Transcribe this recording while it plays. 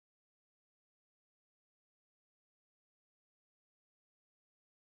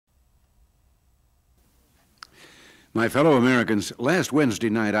My fellow Americans, last Wednesday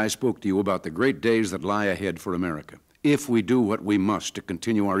night I spoke to you about the great days that lie ahead for America, if we do what we must to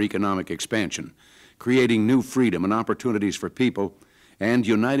continue our economic expansion, creating new freedom and opportunities for people, and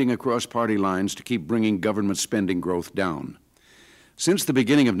uniting across party lines to keep bringing government spending growth down. Since the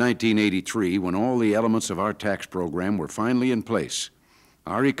beginning of 1983, when all the elements of our tax program were finally in place,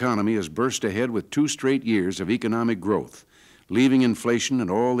 our economy has burst ahead with 2 straight years of economic growth, leaving inflation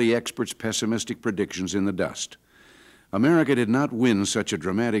and all the experts' pessimistic predictions in the dust. America did not win such a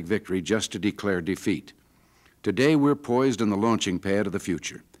dramatic victory just to declare defeat. Today, we're poised on the launching pad of the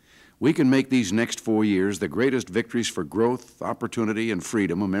future. We can make these next 4 years the greatest victories for growth, opportunity, and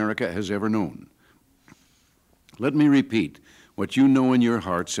freedom America has ever known. Let me repeat what you know in your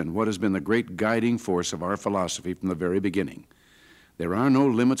hearts and what has been the great guiding force of our philosophy from the very beginning. There are no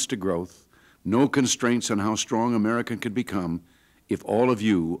limits to growth, no constraints on how strong America can become if all of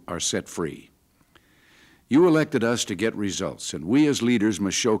you are set free. You elected us to get results, and we as leaders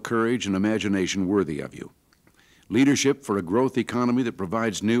must show courage and imagination worthy of you. Leadership for a growth economy that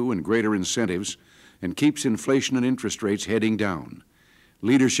provides new and greater incentives and keeps inflation and interest rates heading down.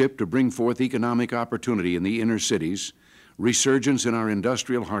 Leadership to bring forth economic opportunity in the inner cities, resurgence in our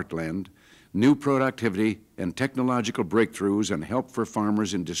industrial heartland, new productivity and technological breakthroughs, and help for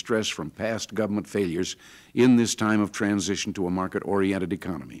farmers in distress from past government failures in this time of transition to a market-oriented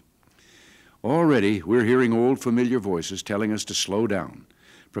economy. Already, we're hearing old familiar voices telling us to slow down,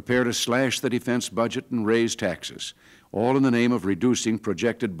 prepare to slash the defense budget and raise taxes, all in the name of reducing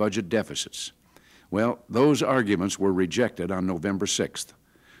projected budget deficits. Well, those arguments were rejected on November 6th.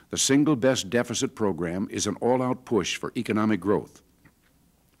 The single best deficit program is an all-out push for economic growth.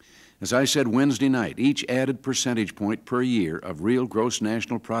 As I said Wednesday night, each added percentage point per year of real gross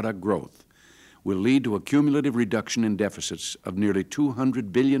national product growth will lead to a cumulative reduction in deficits of nearly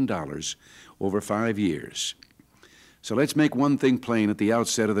 $200 billion over 5 years. So let's make one thing plain at the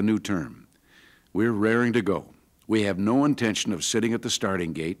outset of the new term. We're raring to go. We have no intention of sitting at the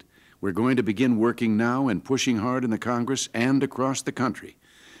starting gate. We're going to begin working now and pushing hard in the Congress and across the country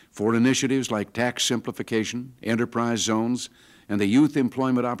for initiatives like tax simplification, enterprise zones, and the Youth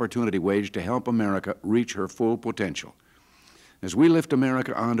Employment Opportunity Wage to help America reach her full potential. As we lift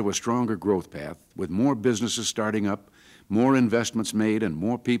America onto a stronger growth path, with more businesses starting up, more investments made, and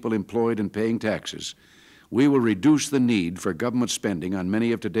more people employed and paying taxes, we will reduce the need for government spending on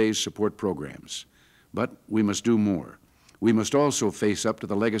many of today's support programs. But we must do more. We must also face up to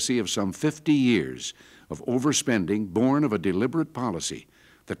the legacy of some 50 years of overspending born of a deliberate policy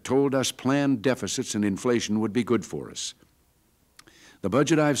that told us planned deficits and inflation would be good for us. The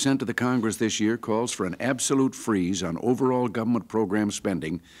budget I've sent to the Congress this year calls for an absolute freeze on overall government program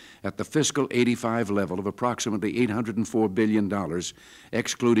spending at the fiscal '85 level of approximately $804 billion,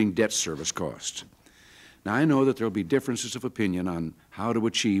 excluding debt service costs. Now, I know that there will be differences of opinion on how to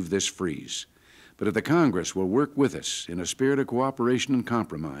achieve this freeze, but if the Congress will work with us in a spirit of cooperation and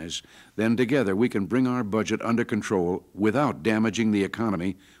compromise, then together we can bring our budget under control without damaging the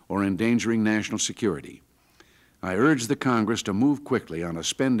economy or endangering national security. I urge the Congress to move quickly on a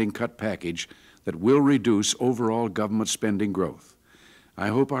spending cut package that will reduce overall government spending growth. I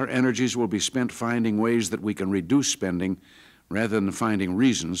hope our energies will be spent finding ways that we can reduce spending rather than finding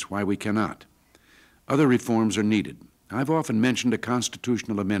reasons why we cannot. Other reforms are needed. I've often mentioned a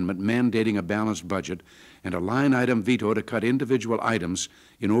constitutional amendment mandating a balanced budget and a line-item veto to cut individual items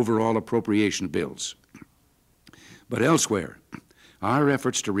in overall appropriation bills. But elsewhere, our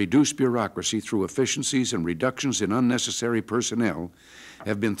efforts to reduce bureaucracy through efficiencies and reductions in unnecessary personnel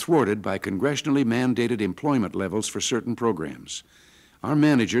have been thwarted by congressionally mandated employment levels for certain programs. Our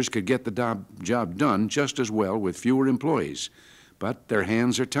managers could get the job done just as well with fewer employees, but their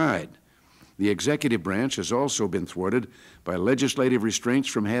hands are tied. The executive branch has also been thwarted by legislative restraints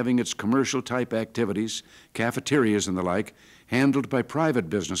from having its commercial-type activities, cafeterias and the like, handled by private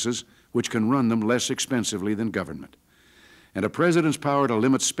businesses which can run them less expensively than government. And a president's power to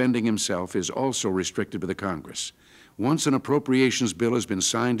limit spending himself is also restricted by the Congress. Once an appropriations bill has been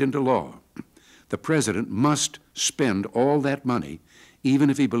signed into law, the president must spend all that money, even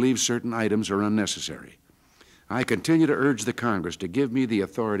if he believes certain items are unnecessary. I continue to urge the Congress to give me the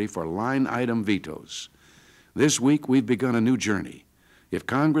authority for line-item vetoes. This week, we've begun a new journey. If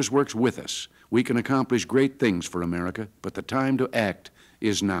Congress works with us, we can accomplish great things for America, but the time to act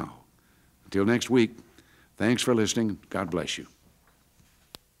is now. Until next week, thanks for listening. God bless you.